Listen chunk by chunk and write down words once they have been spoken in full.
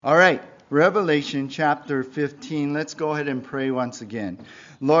All right, Revelation chapter 15. Let's go ahead and pray once again.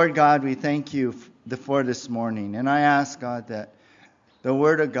 Lord God, we thank you for this morning. And I ask, God, that the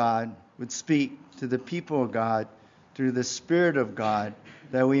Word of God would speak to the people of God through the Spirit of God,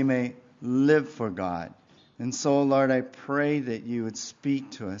 that we may live for God. And so, Lord, I pray that you would speak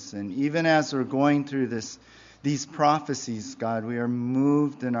to us. And even as we're going through these prophecies, God, we are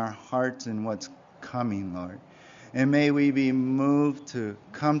moved in our hearts in what's coming, Lord. And may we be moved to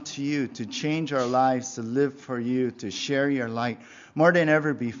come to you, to change our lives, to live for you, to share your light more than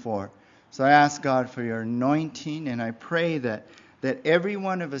ever before. So I ask God for your anointing, and I pray that every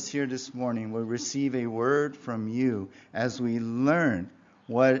one of us here this morning will receive a word from you as we learn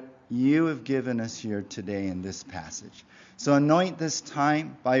what you have given us here today in this passage. So anoint this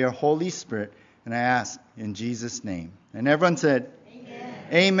time by your Holy Spirit, and I ask in Jesus' name. And everyone said,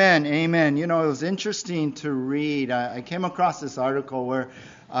 Amen, amen. You know, it was interesting to read. I came across this article where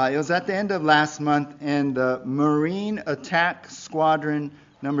it was at the end of last month, and the Marine Attack Squadron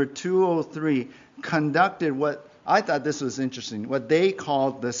number 203 conducted what I thought this was interesting, what they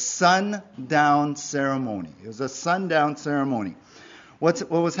called the sundown ceremony. It was a sundown ceremony.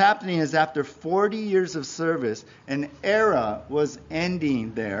 What was happening is after 40 years of service, an era was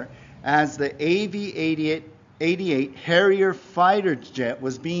ending there as the AV-88 Harrier fighter jet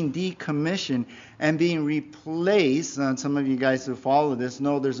was being decommissioned and being replaced. Some of you guys who follow this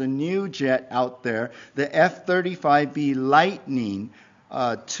know there's a new jet out there, the F-35B Lightning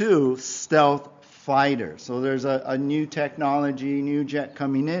II stealth fighter. So there's a new technology, new jet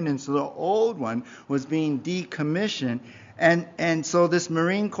coming in, and so the old one was being decommissioned. And so this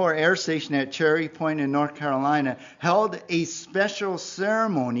Marine Corps Air Station at Cherry Point in North Carolina held a special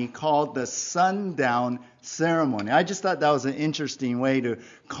ceremony called the Sundown Ceremony. I just thought that was an interesting way to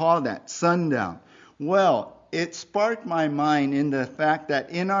call that, sundown. Well, it sparked my mind in the fact that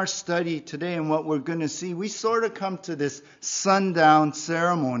in our study today and what we're going to see, we sort of come to this sundown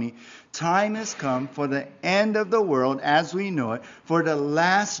ceremony. Time has come for the end of the world as we know it, for the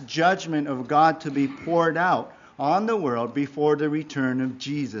last judgment of God to be poured out on the world before the return of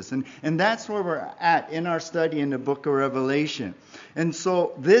Jesus. And that's where we're at in our study in the book of Revelation. And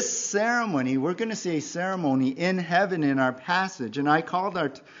so this ceremony, we're going to see a ceremony in heaven in our passage. And I called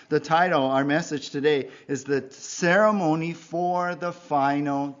the title, our message today, is the ceremony for the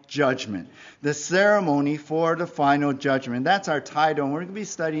final judgment. The ceremony for the final judgment. That's our title. And we're going to be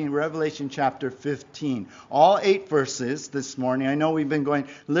studying Revelation chapter 15. All 8 verses this morning. I know we've been going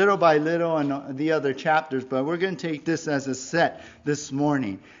little by little in the other chapters, but we're going to take this as a set this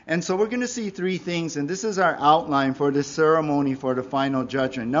morning. And so we're going to see 3 things, and this is our outline for this ceremony for the final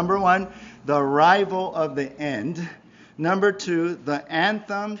judgment. Number 1, the arrival of the end. Number 2, the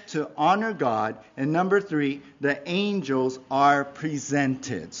anthem to honor God. And number 3, the angels are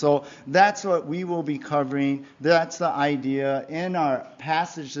presented. So that's what we will be covering. That's the idea in our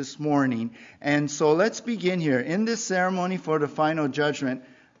passage this morning. And so let's begin here. In this ceremony for the final judgment,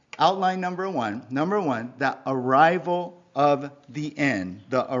 outline number 1, the arrival of the end.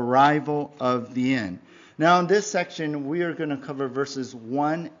 The arrival of the end. Now in this section, we are going to cover verses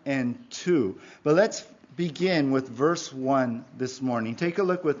 1 and 2. But let's begin with verse 1 this morning. Take a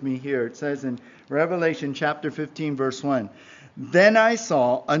look with me here. It says in Revelation chapter 15, verse 1, "Then I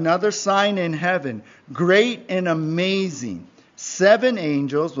saw another sign in heaven, great and amazing, 7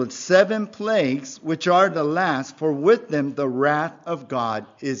 angels with 7 plagues, which are the last, for with them the wrath of God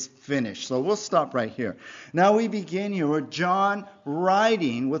is finished." So we'll stop right here. Now we begin here with John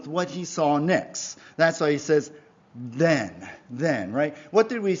writing with what he saw next. That's why he says, then, right? What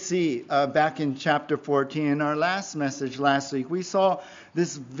did we see back in chapter 14 in our last message last week? We saw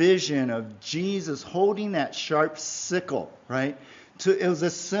this vision of Jesus holding that sharp sickle, right? It was a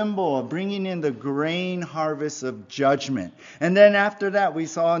symbol of bringing in the grain harvest of judgment. And then after that, we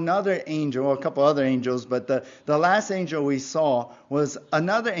saw another angel, a couple other angels, but the last angel we saw was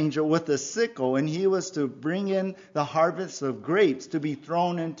another angel with a sickle, and he was to bring in the harvest of grapes to be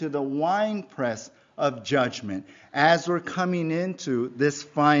thrown into the winepress of judgment as we're coming into this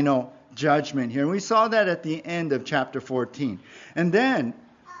final judgment here. And we saw that at the end of chapter 14. And then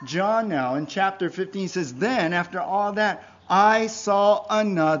John now in chapter 15 says, "Then after all that, I saw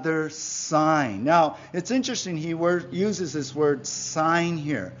another sign." Now, it's interesting he uses this word sign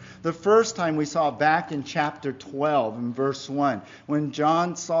here. The first time we saw back in chapter 12 in verse 1, when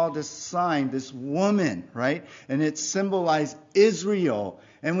John saw this sign, this woman, right? And it symbolized Israel.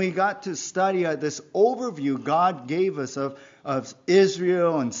 And we got to study this overview God gave us of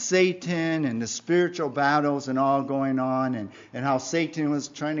Israel and Satan and the spiritual battles and all going on, and how Satan was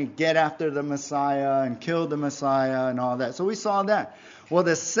trying to get after the Messiah and kill the Messiah and all that. So we saw that. Well,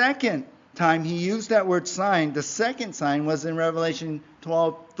 the second time he used that word sign, the second sign was in Revelation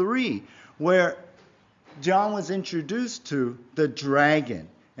 12:3, where John was introduced to the dragon.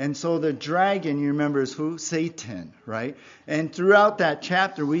 And so the dragon, you remember, is who? Satan, right? And throughout that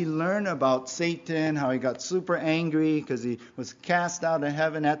chapter, we learn about Satan, how he got super angry because he was cast out of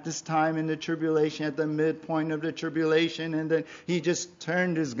heaven at this time in the tribulation, at the midpoint of the tribulation. And then he just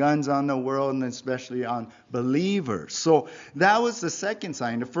turned his guns on the world, and especially on believers. So that was the second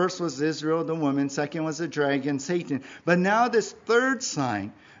sign. The first was Israel, the woman. Second was the dragon, Satan. But now this third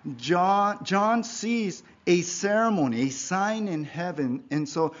sign, John sees a ceremony, a sign in heaven. And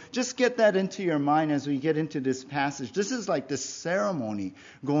so just get that into your mind as we get into this passage. This is like this ceremony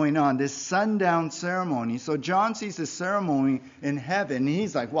going on, this sundown ceremony. So John sees this ceremony in heaven, and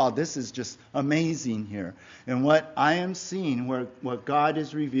he's like, wow, this is just amazing here. And what I am seeing, what God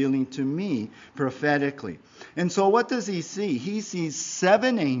is revealing to me prophetically. And so what does he see? He sees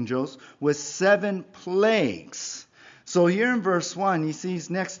 7 angels with 7 plagues. So here in verse 1, he sees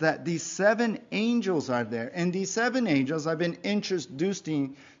next that these 7 angels are there. And these 7 angels, I've been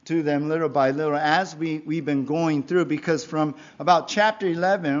introducing to them little by little as we've been going through. Because from about chapter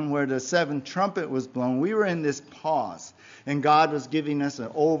 11, where the 7th trumpet was blown, we were in this pause. And God was giving us an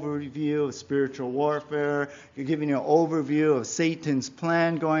overview of spiritual warfare, giving you an overview of Satan's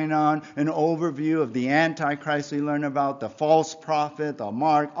plan going on, an overview of the Antichrist we learn about, the false prophet, the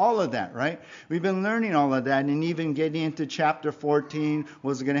mark, all of that, right? We've been learning all of that, and even getting into chapter 14,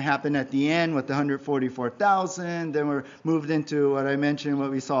 what's going to happen at the end with the 144,000. Then we're moved into what I mentioned, what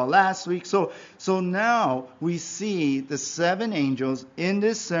we saw last week. So now we see the 7 angels in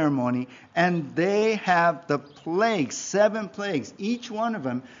this ceremony, and they have the plagues, 7 plagues. Each one of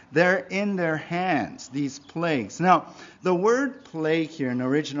them, they're in their hands, these plagues. Now, the word plague here in the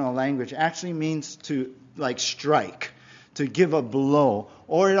original language actually means to strike, to give a blow,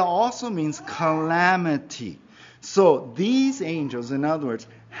 or it also means calamity. So these angels, in other words,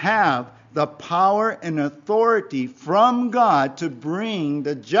 have the power and authority from God to bring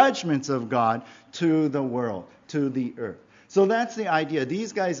the judgments of God to the world, to the earth. So that's the idea.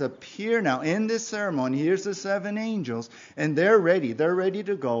 These guys appear now in this ceremony. Here's the 7 angels, and they're ready. They're ready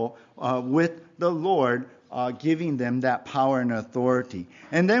to go with the Lord, giving them that power and authority.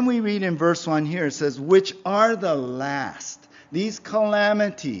 And then we read in verse 1 here, it says, which are the last. These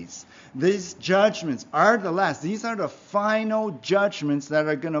calamities, these judgments are the last. These are the final judgments that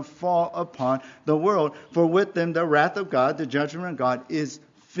are going to fall upon the world. For with them the wrath of God, the judgment of God, is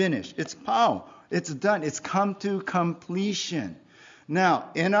finished. It's power. It's done. It's come to completion. Now,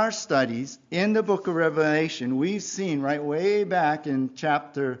 in our studies, in the book of Revelation, we've seen right way back in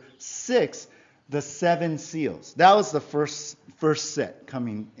chapter 6, the 7 seals. That was the first set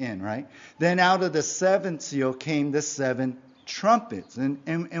coming in, right? Then out of the 7th seal came the 7 trumpets.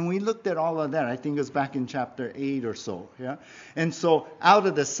 And we looked at all of that. I think it was back in chapter 8 or so. Yeah. And so out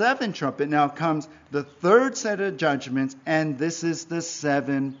of the 7th trumpet now comes the 3rd set of judgments, and this is the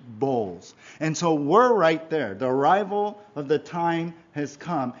 7 bowls. And so we're right there. The arrival of the time has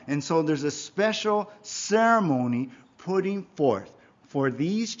come. And so there's a special ceremony putting forth for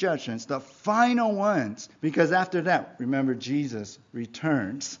these judgments, the final ones, because after that, remember, Jesus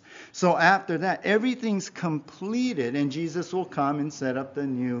returns. So after that, everything's completed, and Jesus will come and set up the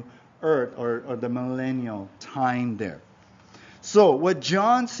new earth, or the millennial time there. So what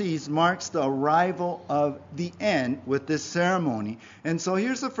John sees marks the arrival of the end with this ceremony. And so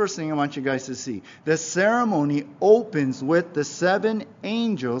here's the first thing I want you guys to see. The ceremony opens with the 7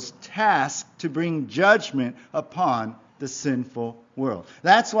 angels tasked to bring judgment upon the sinful world.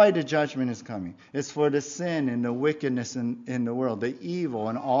 That's why the judgment is coming. It's for the sin and the wickedness in the world, the evil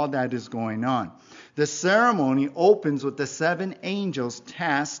and all that is going on. The ceremony opens with the 7 angels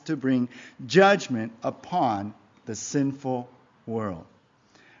tasked to bring judgment upon the sinful world.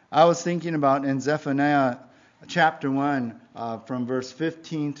 I was thinking about in Zephaniah chapter 1 from verse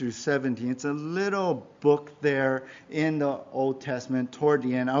 15 through 17. It's a little book there in the Old Testament toward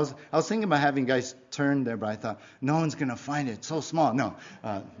the end. I was thinking about having guys turn there, but I thought, no one's going to find it. It's so small. No.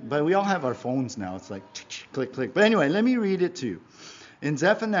 But we all have our phones now. It's like click, click. But anyway, let me read it to you. In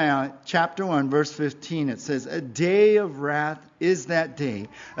Zephaniah chapter 1, verse 15, it says, a day of wrath is that day,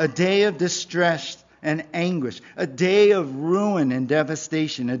 a day of distress and anguish, a day of ruin and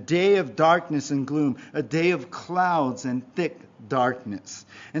devastation, a day of darkness and gloom, a day of clouds and thick darkness.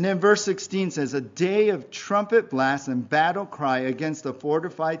 And then verse 16 says, a day of trumpet blast and battle cry against the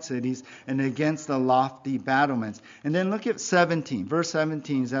fortified cities and against the lofty battlements. And then look at 17. Verse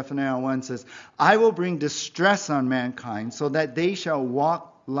 17, Zephaniah 1 says, I will bring distress on mankind so that they shall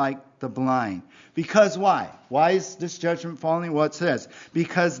walk like the blind. Because why? Why is this judgment falling? Well, it says,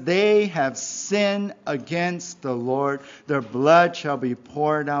 because they have sinned against the Lord, their blood shall be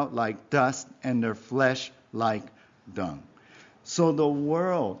poured out like dust and their flesh like dung. So the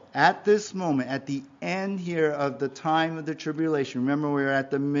world, at this moment, at the end here of the time of the tribulation, remember we are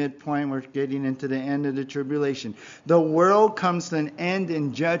at the midpoint, we're getting into the end of the tribulation. The world comes to an end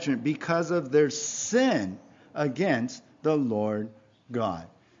in judgment because of their sin against the Lord God.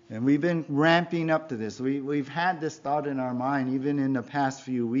 And we've been ramping up to this. We've had this thought in our mind even in the past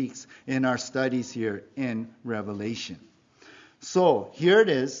few weeks in our studies here in Revelation. So, here it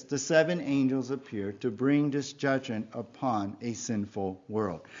is, the 7 angels appear to bring this judgment upon a sinful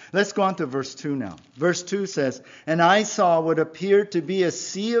world. Let's go on to verse 2 now. Verse 2 says, and I saw what appeared to be a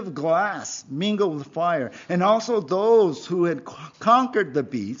sea of glass mingled with fire, and also those who had conquered the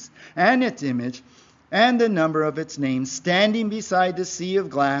beast and its image, and the number of its name, standing beside the sea of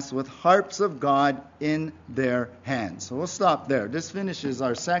glass with harps of God in their hands. So we'll stop there. This finishes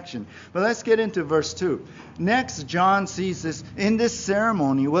our section. But let's get into verse 2. Next, John sees this in this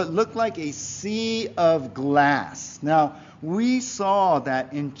ceremony, what looked like a sea of glass. Now, we saw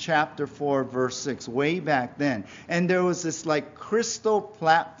that in chapter 4, verse 6, way back then. And there was this like crystal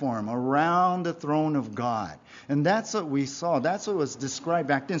platform around the throne of God. And that's what we saw. That's what was described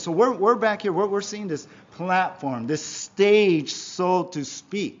back then. So we're back here. We're seeing this platform, this stage, so to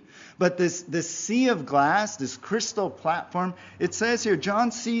speak. But this sea of glass, this crystal platform, it says here,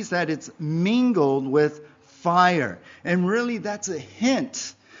 John sees that it's mingled with fire. And really that's a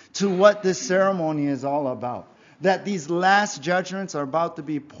hint to what this ceremony is all about. That these last judgments are about to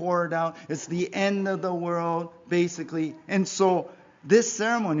be poured out. It's the end of the world, basically. And so this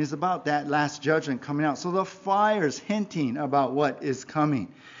ceremony is about that last judgment coming out. So the fire is hinting about what is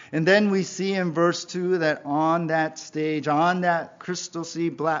coming. And then we see in verse 2 that on that stage, on that crystal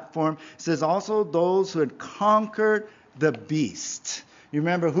sea platform, it says also those who had conquered the beast. You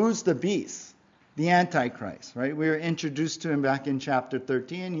remember, who's the beast? The Antichrist, right? We were introduced to him back in chapter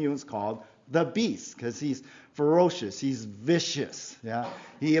 13. He was called the beast because he's ferocious, he's vicious. Yeah,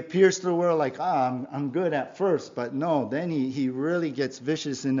 he appears to the world like, I'm good at first, but no, then he really gets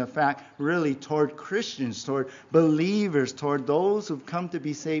vicious in the fact, really toward Christians, toward believers, toward those who've come to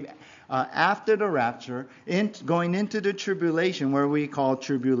be saved after the rapture, going into the tribulation, where we call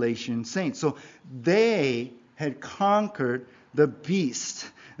tribulation saints. So they had conquered the beast.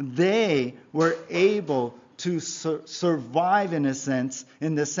 They were able to survive in the sense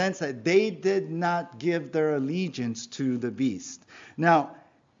that they did not give their allegiance to the beast. Now,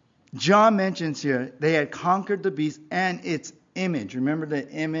 John mentions here they had conquered the beast and its image. Remember the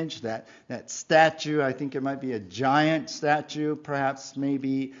image, that statue? I think it might be a giant statue, perhaps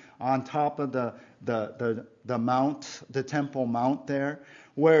maybe on top of the mount, the Temple Mount there,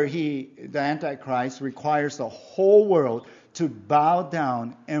 where the Antichrist requires the whole world to bow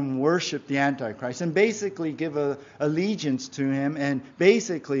down and worship the Antichrist and basically give allegiance to him and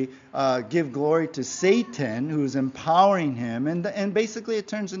basically give glory to Satan, who's empowering him. And basically it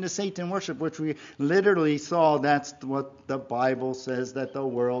turns into Satan worship, which we literally saw. That's what the Bible says, that the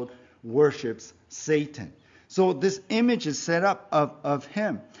world worships Satan. So this image is set up of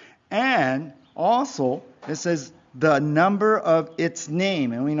him. And also it says the number of its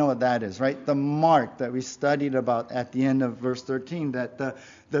name, and we know what that is, right? The mark that we studied about at the end of verse 13, that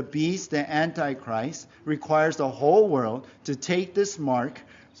the beast, the Antichrist, requires the whole world to take this mark,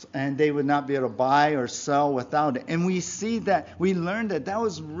 and they would not be able to buy or sell without it. And we see that, we learned that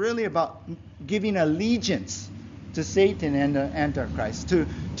was really about giving allegiance to Satan and the Antichrist,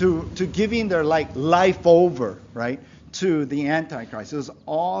 to giving their life over, right, to the Antichrist. It was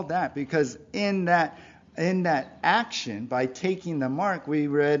all that, because in that action, by taking the mark, we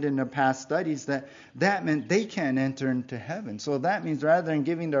read in the past studies that meant they can't enter into heaven. So that means rather than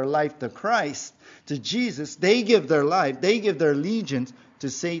giving their life to Christ, to Jesus, they give their life, they give their allegiance to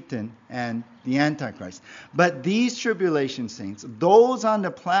Satan and the Antichrist. But these tribulation saints, those on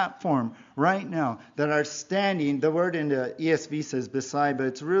the platform right now that are standing, the word in the ESV says beside, but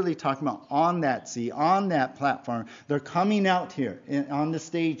it's really talking about on that sea, on that platform. They're coming out here on the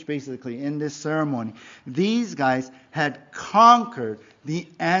stage, basically, in this ceremony. These guys had conquered the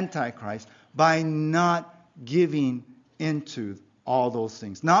Antichrist by not giving into all those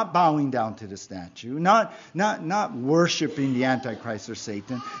things. Not bowing down to the statue, not worshiping the Antichrist or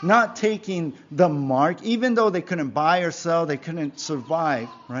Satan, not taking the mark, even though they couldn't buy or sell, they couldn't survive,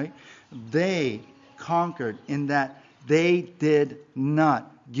 right? They conquered in that they did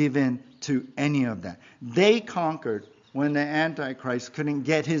not give in to any of that. They conquered when the Antichrist couldn't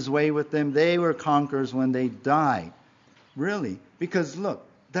get his way with them. They were conquerors when they died. Really. Because look,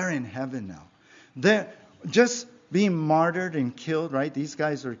 they're in heaven now. They're just being martyred and killed, right? These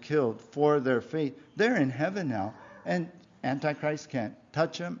guys are killed for their faith. They're in heaven now. And Antichrist can't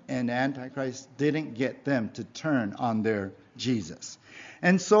touch them. And Antichrist didn't get them to turn on their Jesus.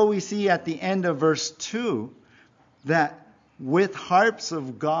 And so we see at the end of verse 2 that with harps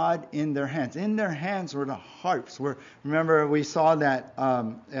of God in their hands. In their hands were the harps. Remember, we saw that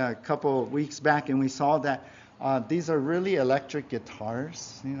a couple of weeks back, and we saw that these are really electric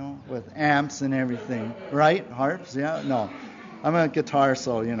guitars, with amps and everything. Right? Harps? Yeah? No. I'm a guitar,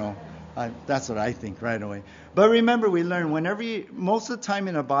 so, that's what I think right away. But remember, we learn most of the time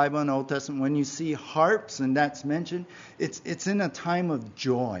in the Bible and Old Testament, when you see harps and that's mentioned, it's in a time of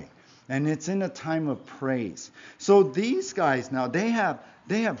joy. And it's in a time of praise. So these guys now, they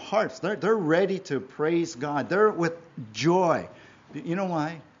have harps. They're ready to praise God. They're with joy. You know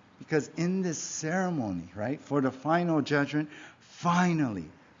why? Because in this ceremony, right, for the final judgment, finally,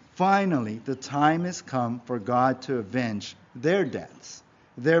 the time has come for God to avenge their deaths,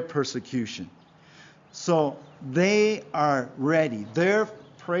 their persecution. So they are ready. They're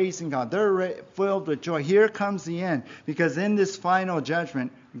praising God. They're filled with joy. Here comes the end. Because in this final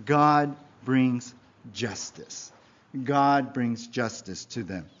judgment, God brings justice. God brings justice to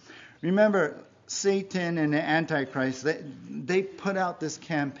them. Remember, Satan and the Antichrist, they put out this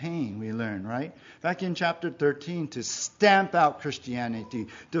campaign, we learn, right? Back in chapter 13, to stamp out Christianity,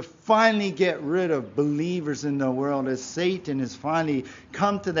 to finally get rid of believers in the world, as Satan has finally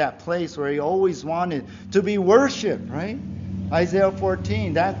come to that place where he always wanted to be worshipped, right? Isaiah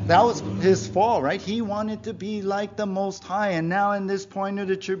 14, that was his fall, right? He wanted to be like the Most High. And now in this point of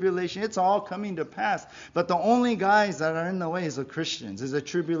the tribulation, it's all coming to pass. But the only guys that are in the way is the Christians, is the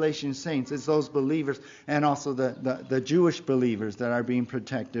tribulation saints, is those believers, and also the Jewish believers that are being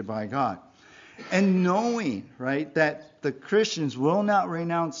protected by God. And knowing, right, that the Christians will not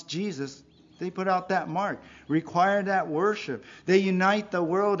renounce Jesus, they put out that mark, require that worship. They unite the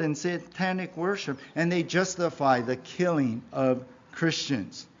world in satanic worship, and they justify the killing of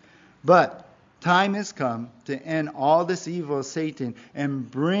Christians. But time has come to end all this evil of Satan and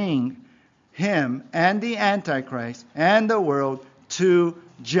bring him and the Antichrist and the world to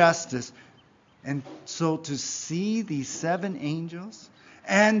justice. And so to see these 7 angels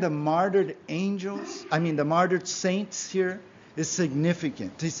and the martyred saints here, is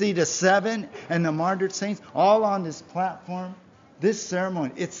significant. To see the 7 and the martyred saints all on this platform, this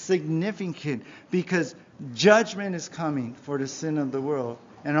ceremony, it's significant because judgment is coming for the sin of the world,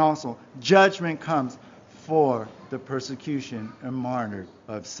 and also judgment comes for the persecution and martyr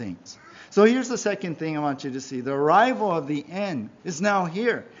of saints. So here's the second thing I want you to see. The arrival of the end is now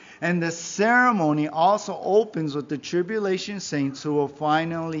here. And the ceremony also opens with the tribulation saints who will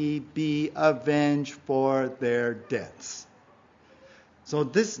finally be avenged for their deaths. So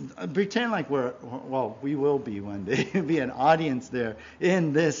pretend like we will be one day, be an audience there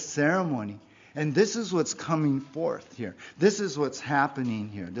in this ceremony. And this is what's coming forth here. This is what's happening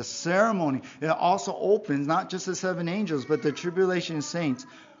here. The ceremony, it also opens not just the 7 angels, but the tribulation saints.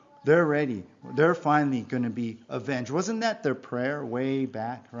 They're ready. They're finally going to be avenged. Wasn't that their prayer way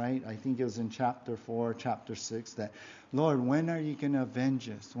back, right? I think it was in chapter 4, chapter 6, that, Lord, when are you going to avenge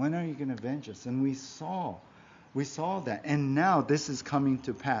us? When are you going to avenge us? And we saw that. And now this is coming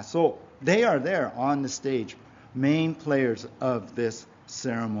to pass. So they are there on the stage, main players of this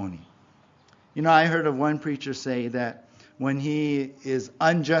ceremony. I heard of one preacher say that when he is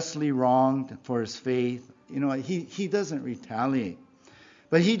unjustly wronged for his faith, he doesn't retaliate.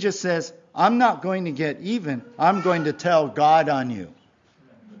 But he just says, I'm not going to get even. I'm going to tell God on you.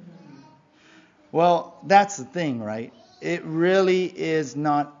 Well, that's the thing, right? It really is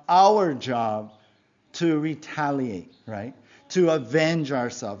not our job to retaliate, right? To avenge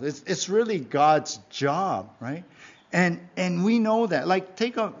ourselves. It's really God's job, right? And we know that. Like,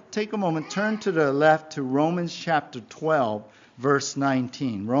 take a moment, turn to the left to Romans chapter 12, verse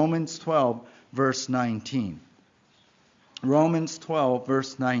 19. Romans 12, verse 19. Romans 12,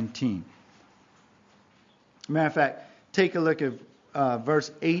 verse 19. Matter of fact, take a look at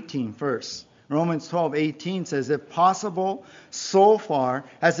verse 18 first. Romans 12:18 says, if possible, so far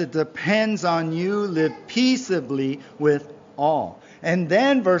as it depends on you, live peaceably with all. And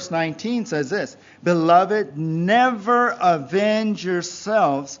then verse 19 says this, Beloved, never avenge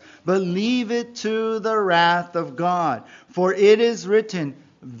yourselves, but leave it to the wrath of God. For it is written,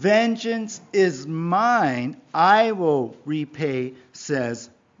 Vengeance is mine, I will repay, says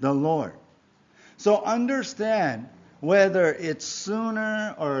the Lord. So understand, whether it's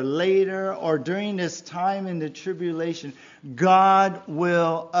sooner or later or during this time in the tribulation, God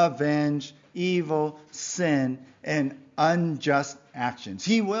will avenge evil, sin, and unjust actions.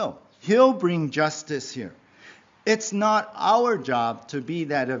 He will. He'll bring justice here. It's not our job to be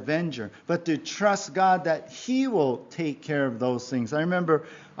that avenger, but to trust God that He will take care of those things. I remember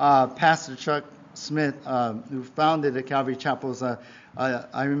Pastor Chuck Smith, who founded the Calvary Chapels,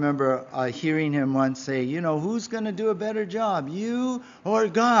 I remember hearing him once say, who's going to do a better job, you or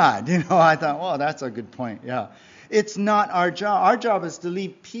God? I thought, well, that's a good point. Yeah. It's not our job. Our job is to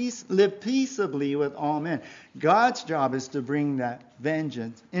live peaceably with all men. God's job is to bring that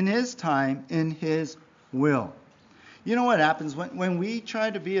vengeance in His time, in His will. You know what happens when we try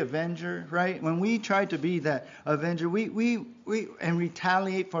to be avenger, right? When we try to be that avenger, we and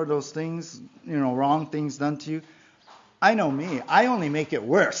retaliate for those things, wrong things done to you. I know me. I only make it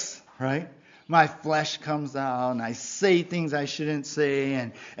worse, right? My flesh comes out and I say things I shouldn't say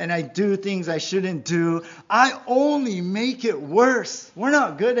and I do things I shouldn't do. I only make it worse. We're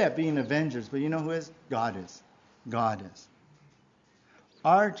not good at being avengers, but you know who is? God is. God is.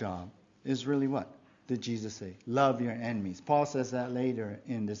 Our job is really what? Did Jesus say? Love your enemies. Paul says that later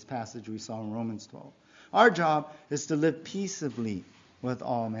in this passage we saw in Romans 12. Our job is to live peaceably with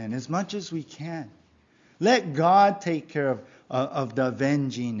all men as much as we can. Let God take care of the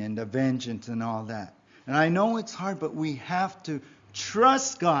avenging and the vengeance and all that. And I know it's hard, but we have to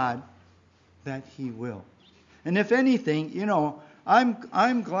trust God that He will. And if anything,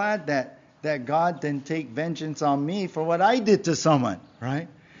 I'm glad that God didn't take vengeance on me for what I did to someone, right?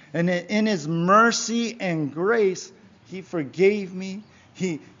 And in His mercy and grace, He forgave me,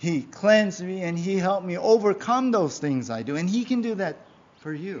 He cleansed me, and He helped me overcome those things I do. And He can do that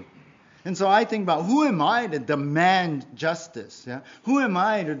for you. And so I think about, who am I to demand justice? Yeah? Who am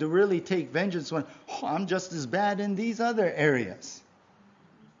I to really take vengeance when I'm just as bad in these other areas?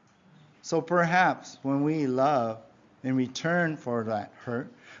 So perhaps when we love in return for that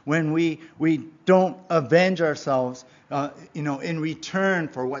hurt, when we don't avenge ourselves, in return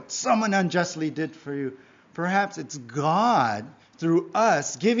for what someone unjustly did for you, perhaps it's God through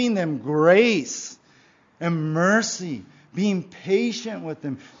us giving them grace and mercy, being patient with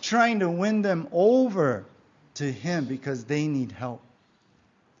them, trying to win them over to Him because they need help.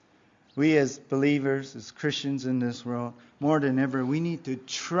 We as believers, as Christians in this world, more than ever, we need to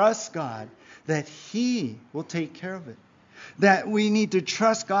trust God that He will take care of it. That we need to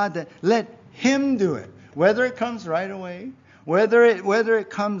trust God that let Him do it. Whether it comes right away, whether it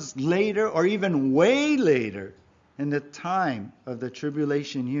comes later or even way later in the time of the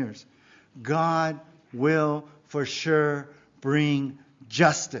tribulation years, God will for sure bring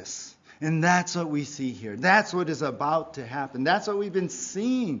justice. And that's what we see here. That's what is about to happen. That's what we've been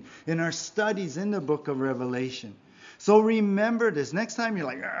seeing in our studies in the book of Revelation. So remember this. Next time you're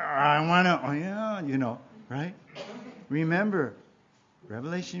like, I want to, right? Remember,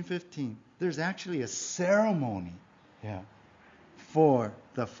 Revelation 15, there's actually a ceremony for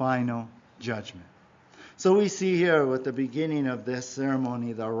the final judgment. So we see here with the beginning of this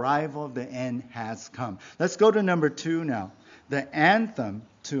ceremony, the arrival of the end has come. Let's go to number 2 now. The anthem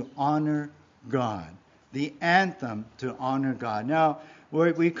to honor God. The anthem to honor God. Now,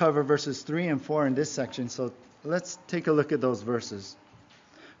 we cover verses 3 and 4 in this section, so let's take a look at those verses.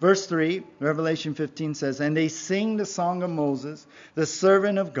 Verse 3, Revelation 15 says, And they sing the song of Moses, the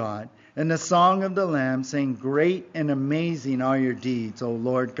servant of God, and the song of the Lamb, saying, Great and amazing are your deeds, O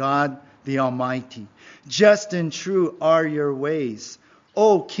Lord God the Almighty. Just and true are your ways,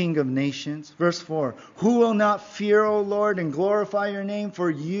 O King of nations. Verse 4, Who will not fear, O Lord, and glorify your name?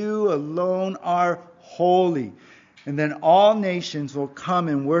 For you alone are holy. And then all nations will come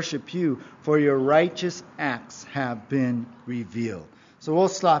and worship you, for your righteous acts have been revealed. So we'll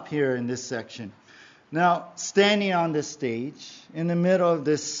stop here in this section. Now, standing on the stage, in the middle of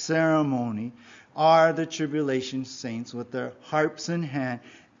this ceremony, are the tribulation saints with their harps in hand,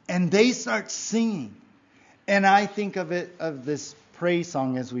 and they start singing. And I think of this praise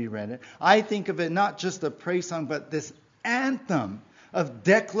song as we read it. I think of it not just a praise song, but this anthem of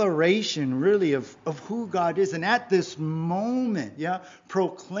declaration, really, of who God is. And at this moment,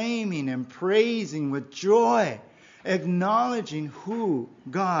 proclaiming and praising with joy, acknowledging who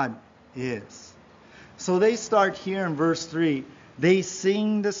God is. So they start here in verse 3. They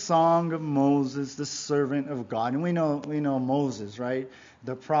sing the song of Moses, the servant of God. And we know Moses, right?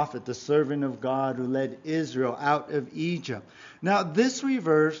 The prophet, the servant of God who led Israel out of Egypt. Now, this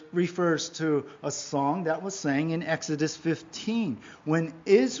refers to a song that was sang in Exodus 15 when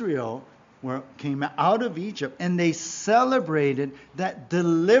Israel came out of Egypt and they celebrated that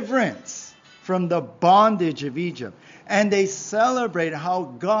deliverance from the bondage of Egypt. And they celebrated how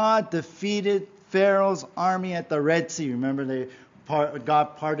God defeated Pharaoh's army at the Red Sea. Remember,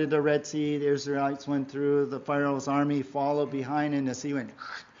 God parted the Red Sea, the Israelites went through, the Pharaoh's army followed behind, and the sea went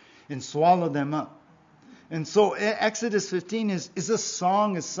and swallowed them up. And so Exodus 15 is a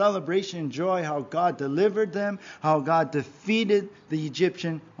song, a celebration, joy, how God delivered them, how God defeated the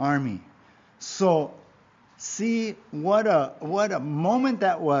Egyptian army. So see what a moment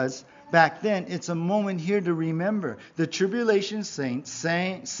that was back then. It's a moment here to remember. The tribulation saints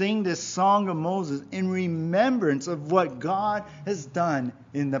sing this song of Moses in remembrance of what God has done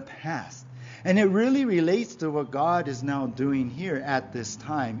in the past. And it really relates to what God is now doing here at this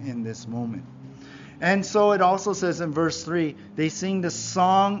time, in this moment. And so it also says in verse 3, they sing the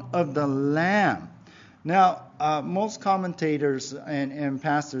song of the Lamb. Now, most commentators and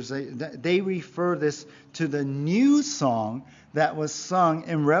pastors, they refer this to the new song that was sung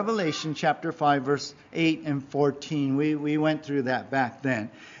in Revelation chapter 5, verse 8 and 14. We went through that back then.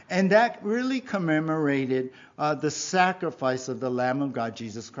 And that really commemorated the sacrifice of the Lamb of God,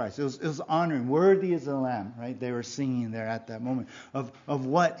 Jesus Christ. It was honoring, worthy is the Lamb, right? They were singing there at that moment of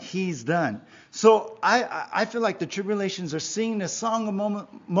what He's done. So I feel like the tribulations are singing the song of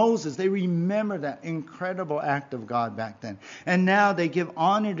Moses. They remember that incredible act of God back then. And now they give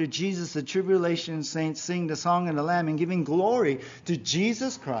honor to Jesus. The tribulation saints sing the song of the Lamb and giving glory to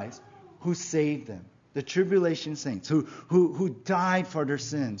Jesus Christ who saved them. The tribulation saints who died for their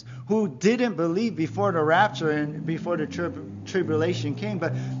sins, who didn't believe before the rapture and before the tribulation came,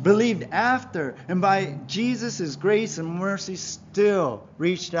 but believed after. And by Jesus' grace and mercy still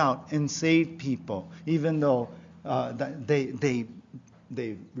reached out and saved people, even though they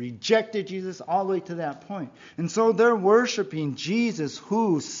rejected Jesus all the way to that point. And so they're worshiping Jesus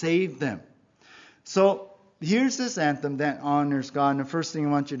who saved them. So here's this anthem that honors God. And the first thing I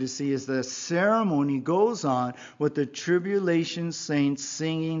want you to see is the ceremony goes on with the tribulation saints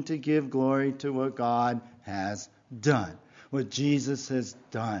singing to give glory to what God has done, what Jesus has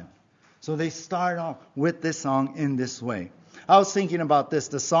done. So they start off with this song in this way. I was thinking about this.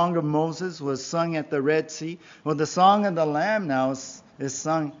 The song of Moses was sung at the Red Sea. Well, the song of the Lamb now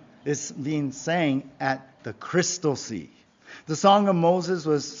is being sang at the Crystal Sea. The song of Moses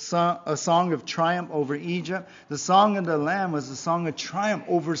was a song of triumph over Egypt. The song of the Lamb was a song of triumph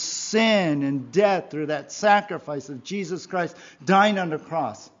over sin and death through that sacrifice of Jesus Christ dying on the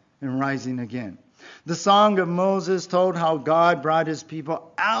cross and rising again. The song of Moses told how God brought His people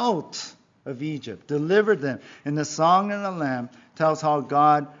out of Egypt, delivered them. And the song of the Lamb tells how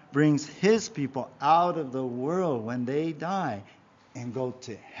God brings His people out of the world when they die and go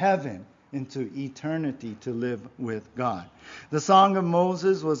to heaven, into eternity to live with God. The Song of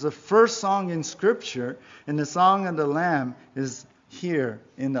Moses was the first song in Scripture, and the Song of the Lamb is here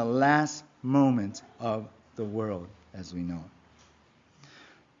in the last moments of the world, as we know.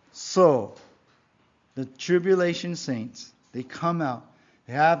 So, the tribulation saints, they come out,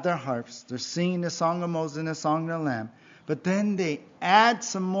 they have their harps, they're singing the Song of Moses and the Song of the Lamb, but then they add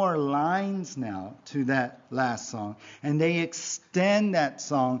some more lines now to that last song. And they extend that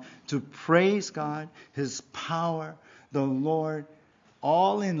song to praise God, His power, the Lord,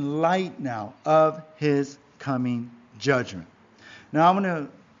 all in light now of His coming judgment. Now I'm going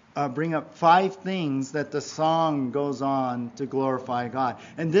to bring up 5 things that the song goes on to glorify God.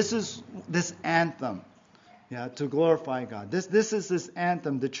 And this is this anthem, to glorify God. This is this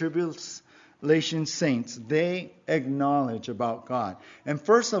anthem, the tribulation saints, they acknowledge about God. And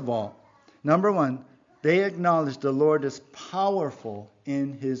first of all, number 1, they acknowledge the Lord is powerful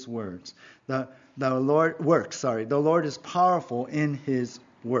in His words. The Lord is powerful in His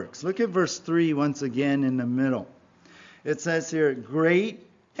works. Look at verse 3 once again in the middle. It says here, great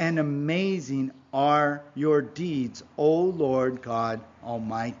and amazing are your deeds, O Lord God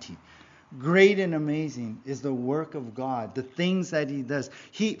Almighty. Great and amazing is the work of God, the things that He does.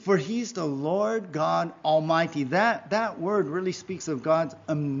 For He's the Lord God Almighty. That word really speaks of God's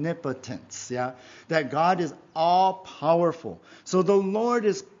omnipotence, that God is all-powerful. So the Lord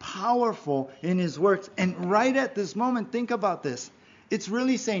is powerful in His works. And right at this moment, think about this. It's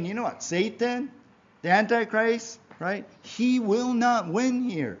really saying, you know what, Satan, the Antichrist, right? He will not win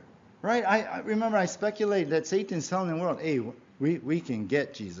here, right? I remember I speculated that Satan's telling the world, hey, We can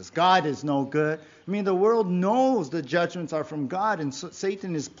get Jesus. God is no good. I mean, the world knows the judgments are from God, and so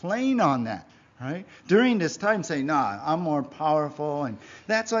Satan is playing on that, right? During this time, saying, nah, I'm more powerful. And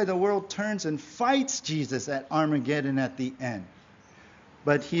that's why the world turns and fights Jesus at Armageddon at the end.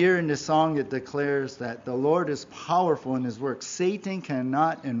 But here in the song, it declares that the Lord is powerful in his work. Satan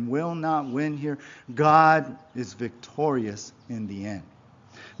cannot and will not win here. God is victorious in the end.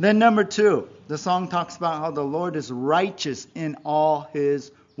 Then number 2, the song talks about how the Lord is righteous in all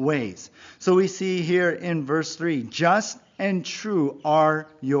his ways. So we see here in verse 3, just and true are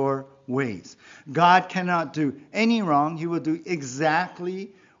your ways. God cannot do any wrong. He will do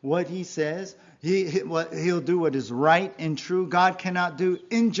exactly what he says. He'll do what is right and true. God cannot do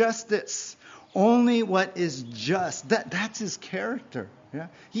injustice. Only what is just. That's his character. Yeah?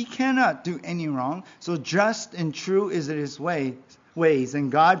 He cannot do any wrong. So just and true is his ways.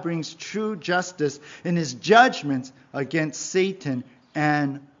 And God brings true justice in his judgments against Satan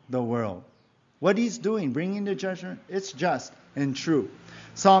and the world. What he's doing, bringing the judgment, it's just and true.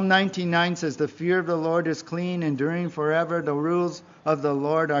 Psalm 19:9 says, the fear of the Lord is clean, enduring forever. The rules of the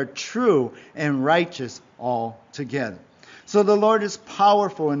Lord are true and righteous altogether. So the Lord is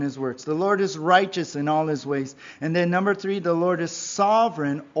powerful in his works. The Lord is righteous in all his ways. And then number 3, the Lord is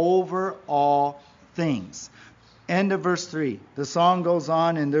sovereign over all things. End of verse 3. The song goes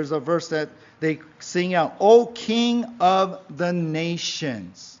on, and there's a verse that they sing out, O King of the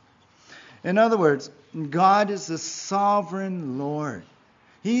nations. In other words, God is the sovereign Lord.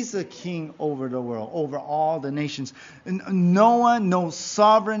 He's the king over the world, over all the nations. And no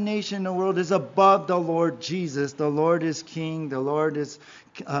sovereign nation in the world is above the Lord Jesus. The Lord is king. The Lord is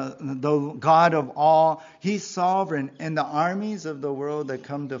the God of all. He's sovereign. And the armies of the world that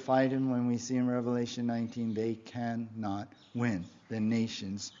come to fight him, when we see in Revelation 19, they cannot win. The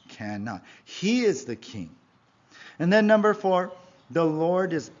nations cannot. He is the king. And then number 4, the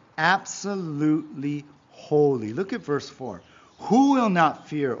Lord is absolutely holy. Look at verse 4. Who will not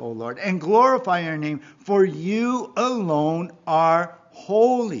fear, O Lord, and glorify your name? For you alone are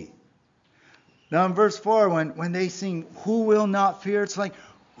holy. Now in verse 4, when they sing, who will not fear? It's like,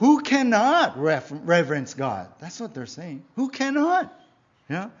 who cannot reverence God? That's what they're saying. Who cannot?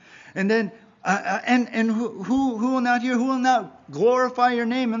 Yeah. And then, who will not hear? Who will not glorify your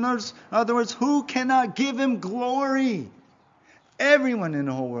name? In other words, who cannot give him glory? Everyone in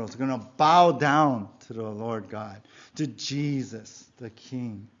the whole world is going to bow down to the Lord God, to Jesus, the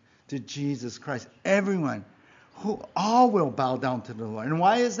King, to Jesus Christ. Everyone, all will bow down to the Lord. And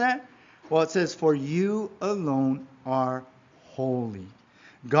why is that? Well, it says, for you alone are holy.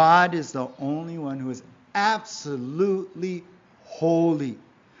 God is the only one who is absolutely holy.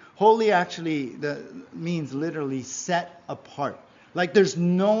 Holy actually means literally set apart. Like there's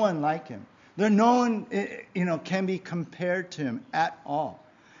no one like him. No one, can be compared to him at all.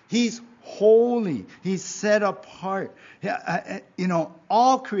 He's holy. He's set apart.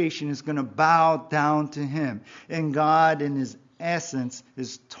 All creation is going to bow down to him. And God, in his essence,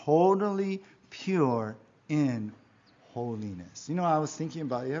 is totally pure in holiness. I was thinking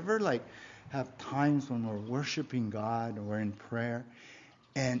about, you ever have times when we're worshiping God or we're in prayer,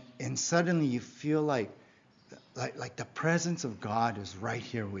 and suddenly you feel like the presence of God is right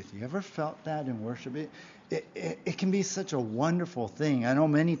here with you. Ever felt that in worship? It can be such a wonderful thing. I know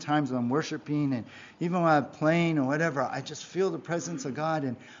many times when I'm worshiping, and even when I'm playing or whatever, I just feel the presence of God,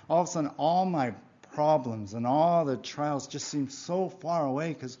 and all of a sudden all my problems and all the trials just seem so far away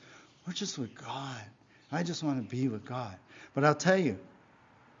because we're just with God. I just want to be with God. But I'll tell you,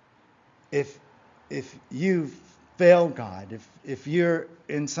 if you fail God, if you're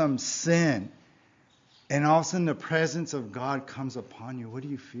in some sin, and all of a sudden the presence of God comes upon you, what do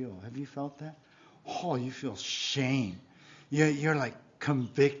you feel? Have you felt that? Oh, you feel shame. You're like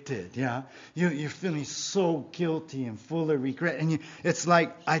convicted. Yeah, you're feeling so guilty and full of regret, and it's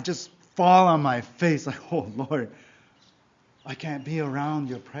like I just fall on my face, like, oh Lord, I can't be around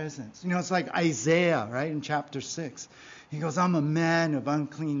your presence. It's like Isaiah, right, in chapter 6. He goes, I'm a man of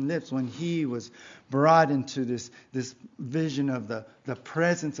unclean lips, when he was brought into this vision of the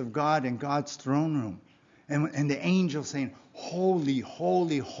presence of God in God's throne room. And the angel saying, holy,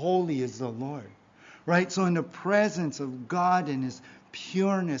 holy, holy is the Lord. Right? So in the presence of God and his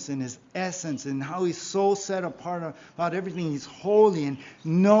pureness and his essence and how he's so set apart about everything, he's holy and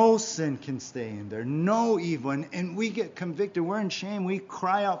no sin can stay in there. No evil. And we get convicted. We're in shame. We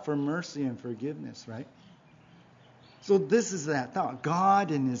cry out for mercy and forgiveness, right? So this is that thought. God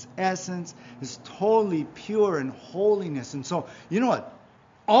in his essence is totally pure in holiness. And so, you know what?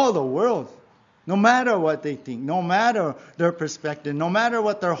 All the world, no matter what they think, no matter their perspective, no matter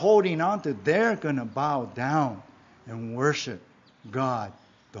what they're holding on to, they're going to bow down and worship God,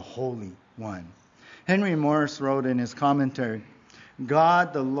 the Holy One. Henry Morris wrote in his commentary,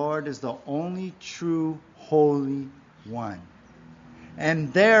 God the Lord is the only true Holy One.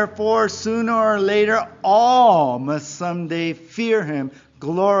 And therefore, sooner or later, all must someday fear Him,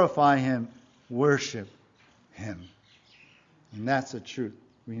 glorify Him, worship Him. And that's the truth.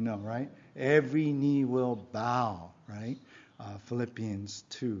 We know, right? Every knee will bow, right? Philippians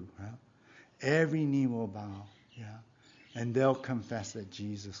 2. Right? Every knee will bow, yeah. And they'll confess that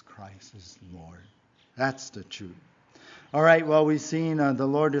Jesus Christ is Lord. That's the truth. All right, well, we've seen the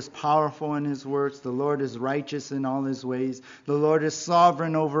Lord is powerful in His works. The Lord is righteous in all His ways. The Lord is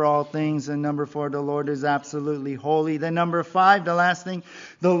sovereign over all things. And number 4, the Lord is absolutely holy. Then number 5, the last thing,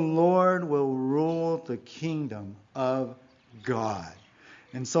 the Lord will rule the kingdom of God.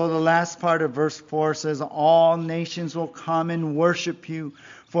 And so the last part of verse 4 says, all nations will come and worship you,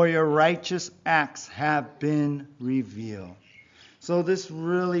 for your righteous acts have been revealed. So this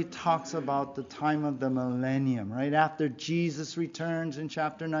really talks about the time of the millennium, right? After Jesus returns in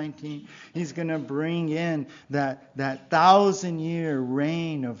chapter 19, He's going to bring in that 1,000-year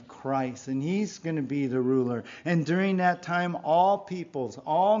reign of Christ, and He's going to be the ruler. And during that time, all peoples,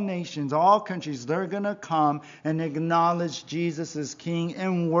 all nations, all countries, they're going to come and acknowledge Jesus as King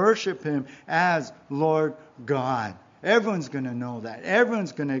and worship Him as Lord God. Everyone's going to know that.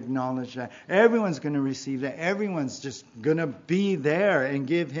 Everyone's going to acknowledge that. Everyone's going to receive that. Everyone's just going to be there and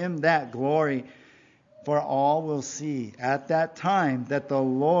give Him that glory. For all will see at that time that the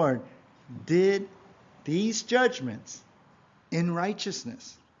Lord did these judgments in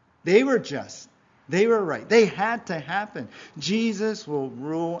righteousness. They were just. They were right. They had to happen. Jesus will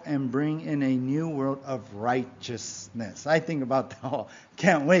rule and bring in a new world of righteousness. I think about that. Oh,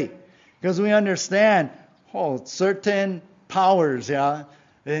 can't wait. Because we understand certain powers, yeah,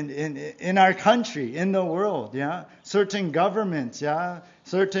 in our country, in the world, yeah, certain governments, yeah,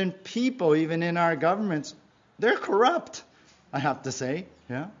 certain people, even in our governments, they're corrupt. I have to say,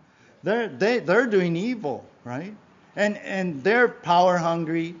 yeah, they're doing evil, right, and they're power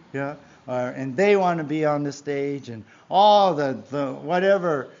hungry, yeah, and they want to be on the stage, and all the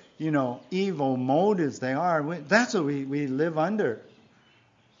whatever evil motives they are. That's what we live under.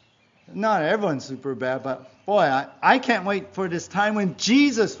 Not everyone's super bad, but boy, I can't wait for this time when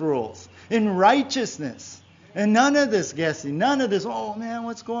Jesus rules in righteousness. And none of this guessing, none of this, oh man,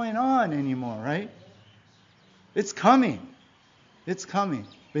 what's going on anymore, right? It's coming. It's coming.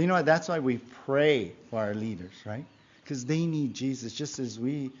 But you know what? That's why we pray for our leaders, right? Because they need Jesus just as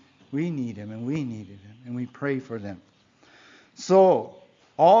we need Him and we needed Him. And we pray for them. So,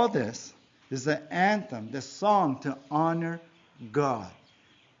 all this is the anthem, the song to honor God.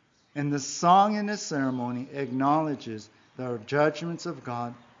 And the song in the ceremony acknowledges the judgments of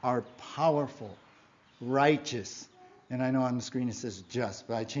God are powerful, righteous. And I know on the screen it says just,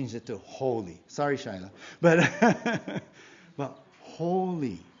 but I changed it to holy. Sorry, Shyla. But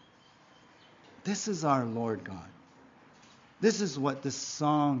holy. This is our Lord God. This is what the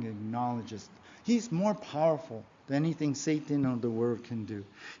song acknowledges. He's more powerful than anything Satan or the world can do.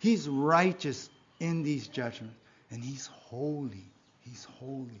 He's righteous in these judgments. And He's holy. He's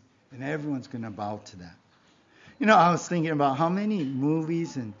holy. And everyone's going to bow to that. I was thinking about how many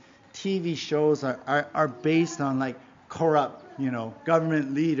movies and TV shows are based on like corrupt,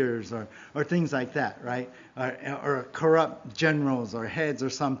 government leaders or things like that, right? Or corrupt generals or heads or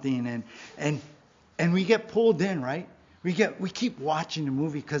something. And we get pulled in, right? We keep watching the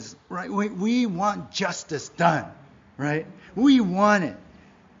movie because right, we want justice done, right? We want it.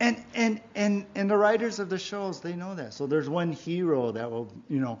 And the writers of the shows, they know that. So there's one hero that will,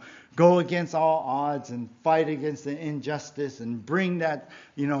 go against all odds and fight against the injustice and bring that,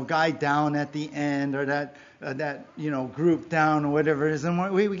 guy down at the end or that group down or whatever it is.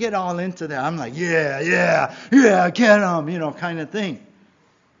 And we get all into that. I'm like, yeah, get him, kind of thing.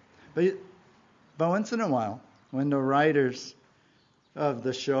 But once in a while, when the writers of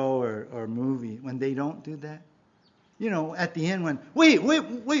the show or movie, when they don't do that, at the end when, wait,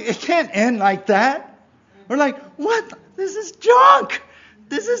 it can't end like that. We're like, what? This is junk.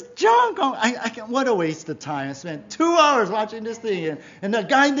 This is junk. Oh, what a waste of time. I spent 2 hours watching this thing, and the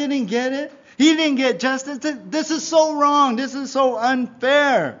guy didn't get it. He didn't get justice. This is so wrong. This is so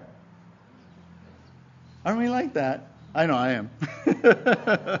unfair. Aren't we like that? I know I am.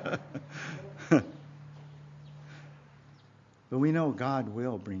 But we know God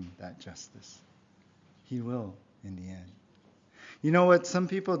will bring that justice. He will in the end. You know what? Some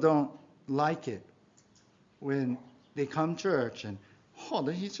people don't like it when they come to church and,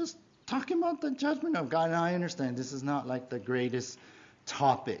 he's just talking about the judgment of God. And I understand this is not like the greatest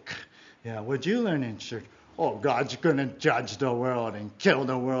topic. Yeah, what'd you learn in church? oh, God's going to judge the world and kill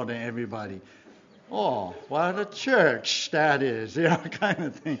the world and everybody. Oh, what a church that is, kind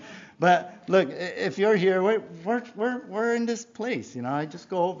of thing. But look, if you're here, we're in this place. I just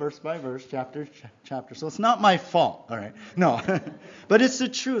go verse by verse, chapter. So it's not my fault, all right? No, but it's the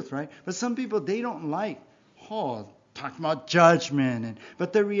truth, right? But some people, they don't like, talking about judgment,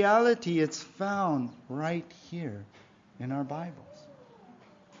 but the reality, it's found right here in our Bibles.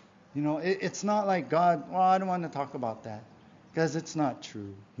 It's not like God, I don't want to talk about that because it's not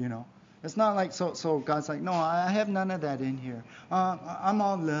true, It's not like, so God's like, no, I have none of that in here. I'm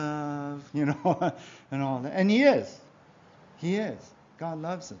all love, and all that. And He is. He is. God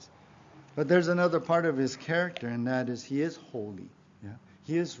loves us. But there's another part of His character, and that is He is holy. Yeah?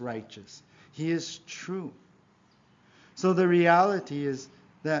 He is righteous. He is true. So the reality is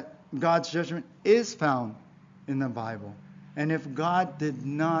that God's judgment is found in the Bible. And if God did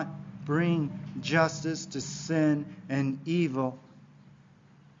not bring justice to sin and evil,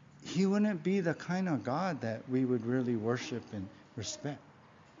 He wouldn't be the kind of God that we would really worship and respect.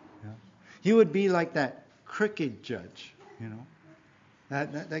 He would be like that crooked judge,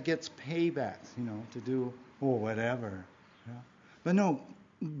 that gets paybacks, to do whatever. But no,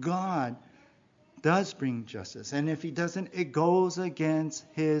 God does bring justice. And if He doesn't, it goes against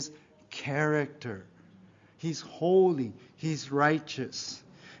His character. He's holy. He's righteous.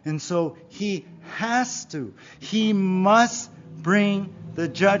 And so He must bring the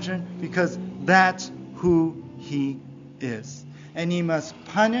judgment because that's who He is. And He must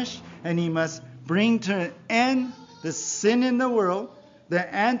punish and He must bring to an end the sin in the world,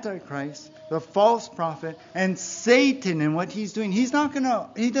 the Antichrist, the false prophet, and Satan and what he's doing. He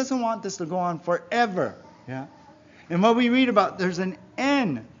doesn't want this to go on forever. Yeah. And what we read about, there's an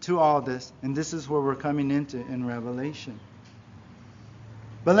end to all this. And this is where we're coming into in Revelation.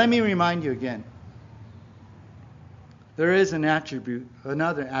 But let me remind you again. There is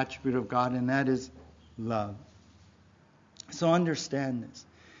another attribute of God, and that is love. So understand this.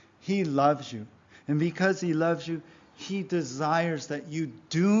 He loves you. And because He loves you, He desires that you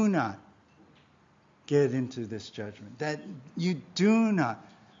do not get into this judgment. That you do not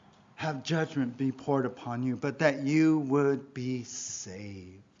have judgment be poured upon you, but that you would be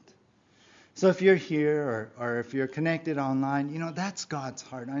saved. So if you're here or if you're connected online, that's God's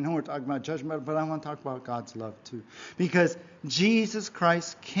heart. I know we're talking about judgment, but I want to talk about God's love too. Because Jesus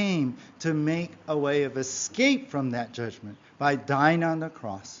Christ came to make a way of escape from that judgment by dying on the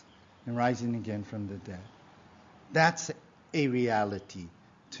cross and rising again from the dead. That's a reality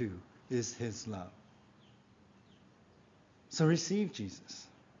too, is His love. So receive Jesus.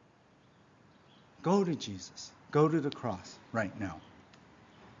 Go to Jesus. Go to the cross right now.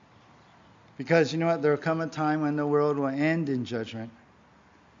 Because you know what? There will come a time when the world will end in judgment.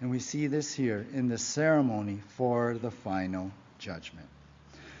 And we see this here in the ceremony for the final judgment.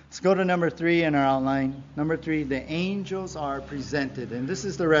 Let's go to number 3 in our outline. Number 3, the angels are presented. And this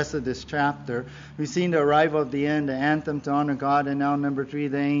is the rest of this chapter. We've seen the arrival of the end, the anthem to honor God. And now number 3,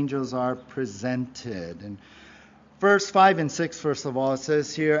 the angels are presented. And verse 5 and 6, first of all, it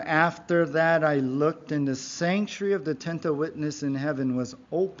says here, after that I looked, and the sanctuary of the tent of witness in heaven was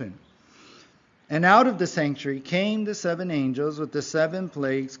open. And out of the sanctuary came the 7 angels with the 7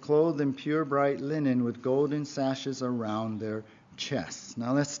 plagues, clothed in pure bright linen with golden sashes around their chests.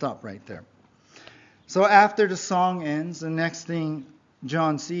 Now let's stop right there. So after the song ends, the next thing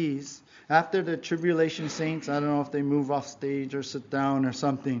John sees, after the tribulation saints, I don't know if they move off stage or sit down or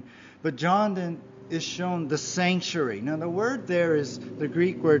something, but John then is shown the sanctuary. Now the word there is the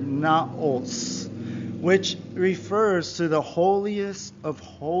Greek word naos, which refers to the holiest of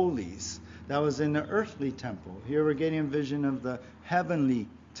holies. That was in the earthly temple. Here we're getting a vision of the heavenly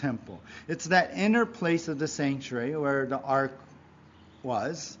temple. It's that inner place of the sanctuary where the ark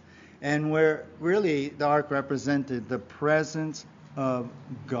was, and where really the ark represented the presence of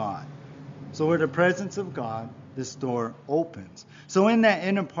God. So where the presence of God, this door opens. So in that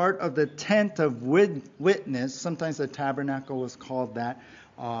inner part of the tent of witness, sometimes the tabernacle was called that,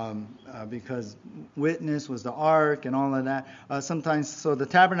 because witness was the ark and all of that. So the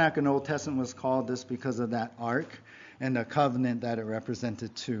tabernacle in the Old Testament was called this because of that ark and the covenant that it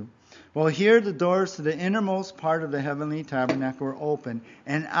represented too. Well, here the doors to the innermost part of the heavenly tabernacle were open,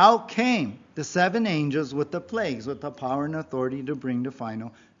 and out came the 7 angels with the plagues, with the power and authority to bring the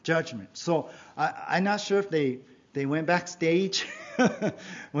final judgment. So I'm not sure if they went backstage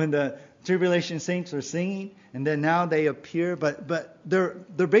when the tribulation saints were singing, and then now they appear, but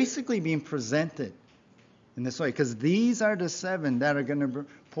they're basically being presented in this way, because these are the seven that are going to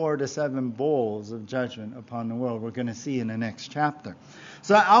pour the seven bowls of judgment upon the world. We're going to see in the next chapter.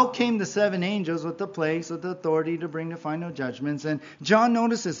 So out came the seven angels with the plagues, with the authority to bring the final judgments. And John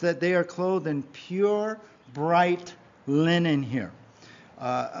notices that they are clothed in pure, bright linen here.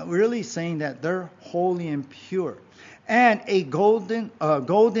 Really saying that they're holy and pure. And a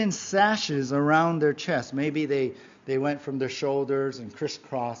golden sashes around their chest. Maybe they went from their shoulders and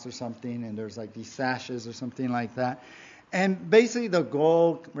crisscross or something, and there's like these sashes or something like that. And basically the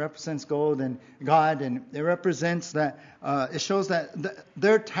gold represents gold and God, and it represents that, it shows that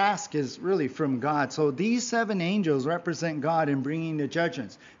their task is really from God. So these seven angels represent God in bringing the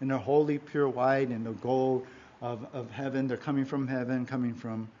judgments in their holy, pure white and the gold of heaven. They're coming from heaven, coming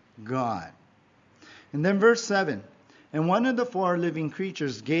from God. And then verse 7. And one of the four living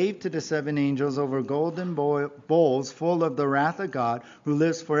creatures gave to the seven angels over golden bowls full of the wrath of God, who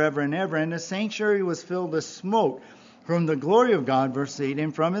lives forever and ever. And the sanctuary was filled with smoke from the glory of God, verse 8,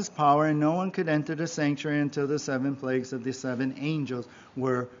 and from his power, and no one could enter the sanctuary until the seven plagues of the seven angels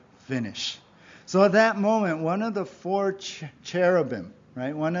were finished. So at that moment, one of the four cherubim,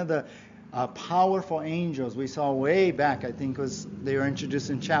 right, one of the powerful angels we saw way back, I think they were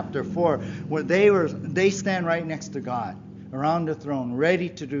introduced in chapter 4, where they stand right next to God around the throne, ready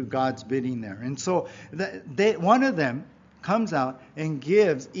to do God's bidding there. And so one of them comes out and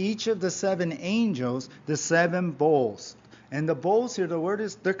gives each of the seven angels the seven bowls. And the bowls here, the word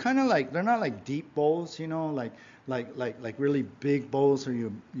is, they're kind of like, they're not like deep bowls, like really big bowls or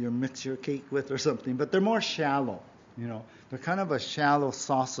you mix your cake with or something, but they're more shallow. They're kind of a shallow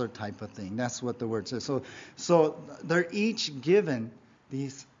saucer type of thing. That's what the word says. So they're each given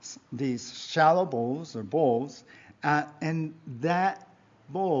these shallow bowls, and that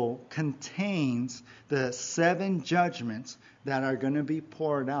bowl contains the seven judgments that are going to be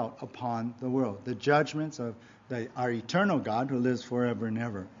poured out upon the world. The judgments of our eternal God, who lives forever and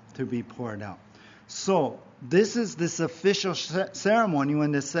ever, to be poured out. So this is this official ceremony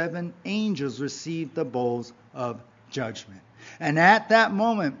when the seven angels receive the bowls of judgment. And at that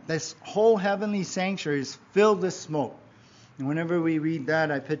moment, this whole heavenly sanctuary is filled with smoke. And whenever we read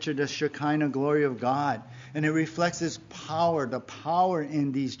that, I picture the Shekinah glory of God. And it reflects His power, the power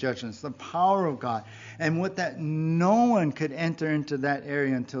in these judgments, the power of God. And with that, no one could enter into that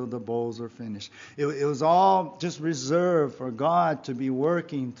area until the bowls were finished. It was all just reserved for God to be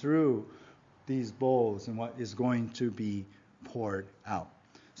working through these bowls and what is going to be poured out.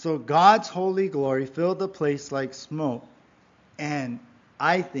 So God's holy glory filled the place like smoke. And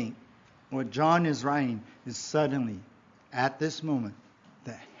I think what John is writing is suddenly, at this moment,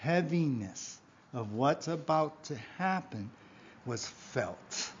 the heaviness of what's about to happen was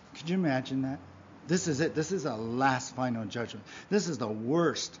felt. Could you imagine that? This is it. This is a last final judgment. This is the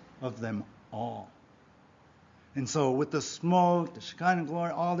worst of them all. And so with the smoke, the Shekinah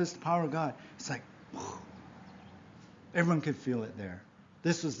glory, all this power of God, it's like, whew, everyone could feel it there.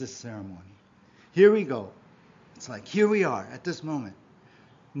 This was this ceremony. Here we go. It's like, here we are at this moment.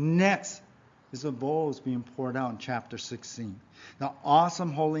 Next is the bowls being poured out in chapter 16. The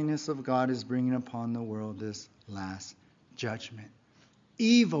awesome holiness of God is bringing upon the world this last judgment.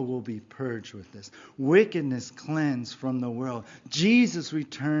 Evil will be purged with this. Wickedness cleansed from the world. Jesus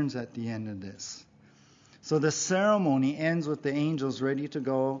returns at the end of this. So the ceremony ends with the angels ready to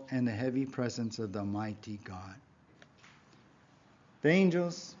go and the heavy presence of the mighty God. The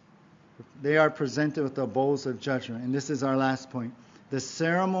angels, they are presented with the bowls of judgment. And this is our last point. The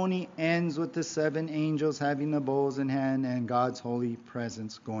ceremony ends with the seven angels having the bowls in hand and God's holy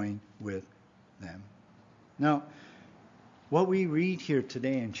presence going with them. Now, what we read here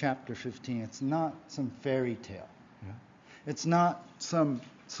today in chapter 15, it's not some fairy tale. Yeah? It's not some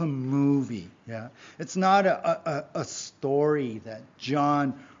movie. Yeah? It's not a story that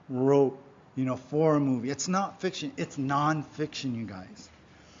John wrote, for a movie. It's not fiction. It's non-fiction, you guys.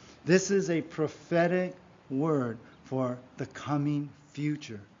 This is a prophetic word for the coming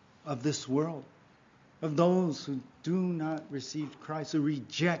future of this world, of those who do not receive Christ, who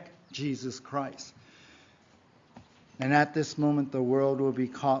reject Jesus Christ. And at this moment, the world will be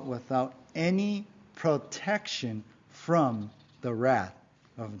caught without any protection from the wrath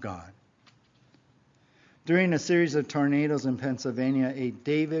of God. During a series of tornadoes in Pennsylvania, a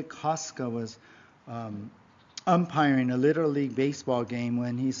David Koska was umpiring a Little League baseball game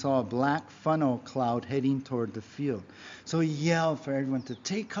when he saw a black funnel cloud heading toward the field. So he yelled for everyone to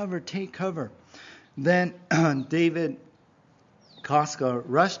take cover, take cover. Then David Koska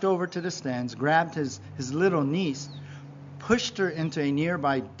rushed over to the stands, grabbed his little niece, pushed her into a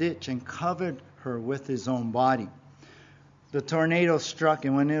nearby ditch, and covered her with his own body. The tornado struck,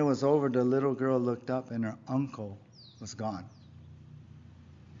 and when it was over, the little girl looked up and her uncle was gone.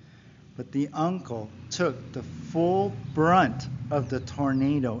 But the uncle took the full brunt of the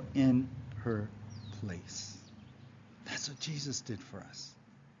tornado in her place. That's what Jesus did for us.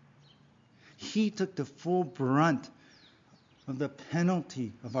 He took the full brunt of the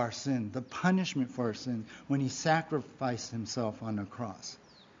penalty of our sin, the punishment for our sin, when He sacrificed Himself on the cross.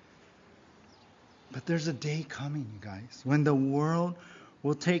 But there's a day coming, you guys, when the world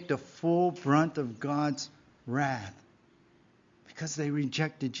will take the full brunt of God's wrath because they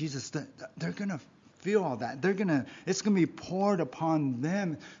rejected Jesus. They're going to feel all that. It's going to be poured upon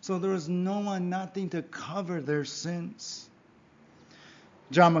them. So there is no one, nothing to cover their sins.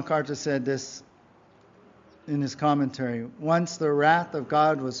 John MacArthur said this in his commentary. Once the wrath of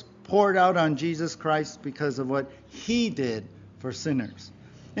God was poured out on Jesus Christ because of what He did for sinners.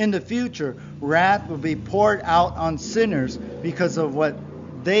 In the future, wrath will be poured out on sinners because of what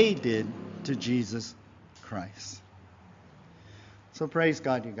they did to Jesus Christ. So praise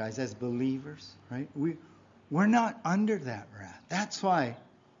God, you guys, as believers, right? We're not under that wrath. That's why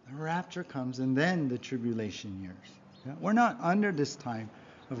the rapture comes and then the tribulation years. Yeah? We're not under this time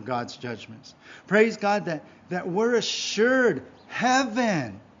of God's judgments. Praise God that we're assured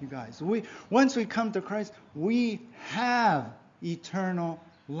heaven, you guys. Once we come to Christ, we have eternal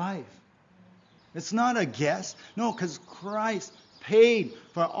life. It's not a guess. No, because Christ paid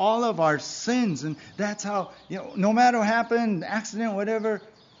for all of our sins. And that's how, no matter what happened, accident, whatever,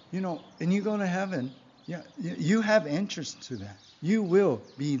 and you go to heaven, you have interest to that. You will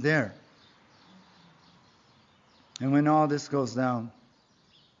be there. And when all this goes down,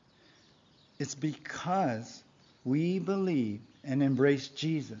 it's because we believe and embrace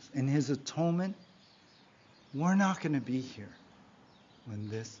Jesus and His atonement. We're not going to be here when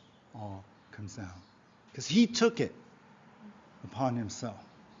this all comes down. Because He took it upon Himself.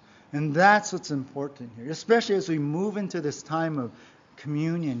 And that's what's important here. Especially as we move into this time of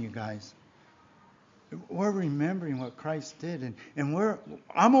communion, you guys. We're remembering what Christ did. And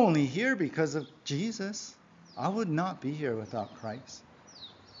I'm only here because of Jesus. I would not be here without Christ.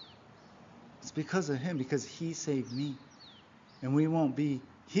 It's because of Him, because He saved me. And we won't be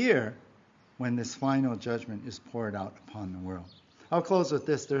here when this final judgment is poured out upon the world. I'll close with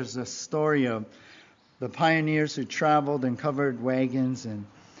this. There's a story of the pioneers who traveled in covered wagons, and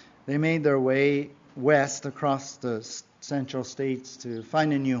they made their way west across the central states to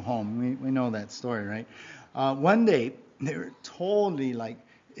find a new home. We know that story, right? One day, they were totally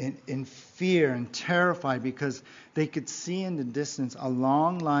in fear and terrified because they could see in the distance a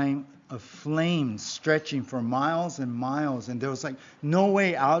long line of flames stretching for miles and miles, and there was no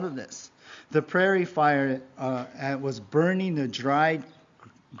way out of this. The prairie fire was burning the dried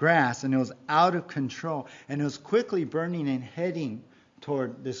grass, and it was out of control, and it was quickly burning and heading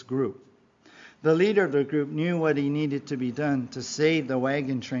toward this group. The leader of the group knew what he needed to be done to save the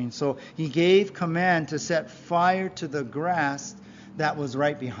wagon train, so he gave command to set fire to the grass that was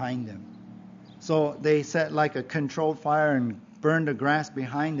right behind them. So they set a controlled fire and burned the grass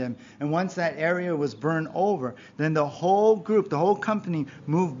behind them. And once that area was burned over, then the whole group, the whole company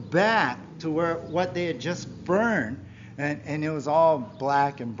moved back to what they had just burned. And it was all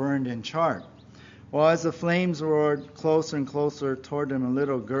black and burned and charred. Well, as the flames roared closer and closer toward them, a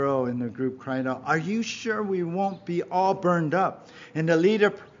little girl in the group cried out, "Are you sure we won't be all burned up?" And the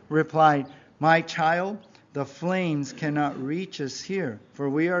leader replied, "My child, the flames cannot reach us here, for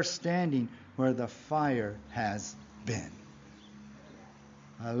we are standing where the fire has been."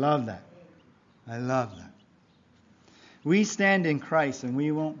 I love that. I love that. We stand in Christ, and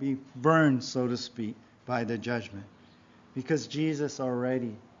we won't be burned, so to speak, by the judgment, because Jesus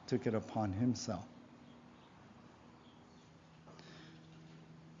already took it upon Himself.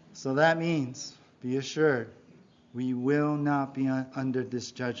 So that means, be assured, we will not be under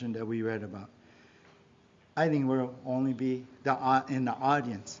this judgment that we read about. I think we'll only be in the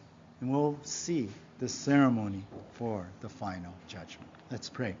audience, and we'll see the ceremony for the final judgment. Let's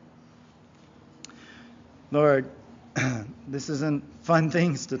pray. Lord, this isn't fun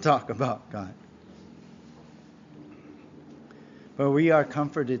things to talk about, God. But we are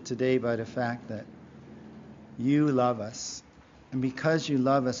comforted today by the fact that You love us. And because You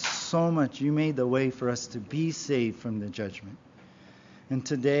love us so much, You made the way for us to be saved from the judgment. And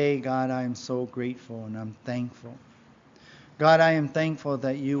today, God, I am so grateful and I'm thankful. God, I am thankful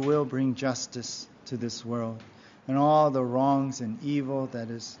that You will bring justice to this world. And all the wrongs and evil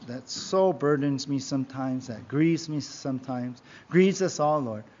that so burdens me sometimes, that grieves me sometimes, grieves us all,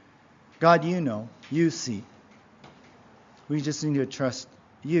 Lord. God, You know, You see. We just need to trust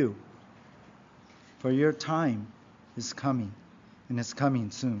You. For Your time is coming, and it's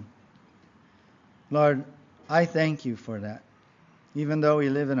coming soon. Lord, I thank you for that. Even though we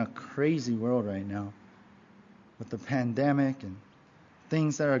live in a crazy world right now, with the pandemic and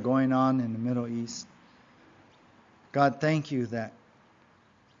things that are going on in the Middle East, God, thank you that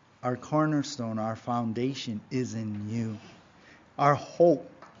our cornerstone, our foundation is in you. Our hope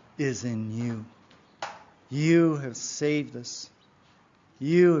is in you. You have saved us.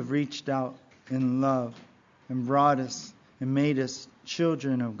 You have reached out in love and brought us and made us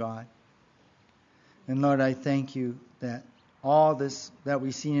children of God. And Lord, I thank you that all this that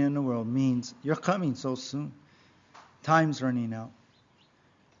we see in the world means you're coming so soon. Time's running out.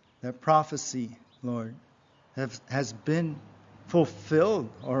 That prophecy, Lord, has been fulfilled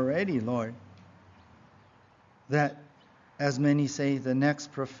already, Lord. That, as many say, the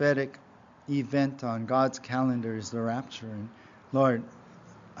next prophetic event on God's calendar is the rapture. And Lord,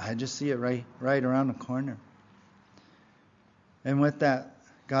 I just see it right around the corner. And with that,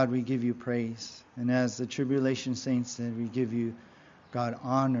 God, we give you praise. And as the tribulation saints said, we give you, God,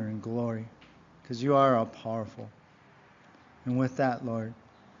 honor and glory, because you are all powerful. And with that, Lord,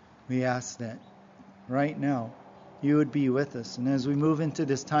 we ask that right now you would be with us. And as we move into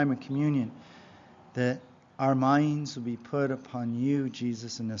this time of communion, that our minds will be put upon you,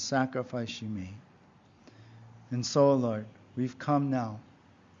 Jesus, and the sacrifice you made. And so, Lord, we've come now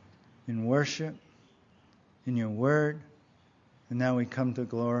in worship, in your word, and now we come to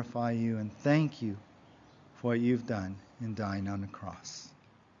glorify you and thank you for what you've done in dying on the cross.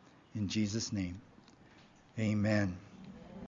 In Jesus' name, amen.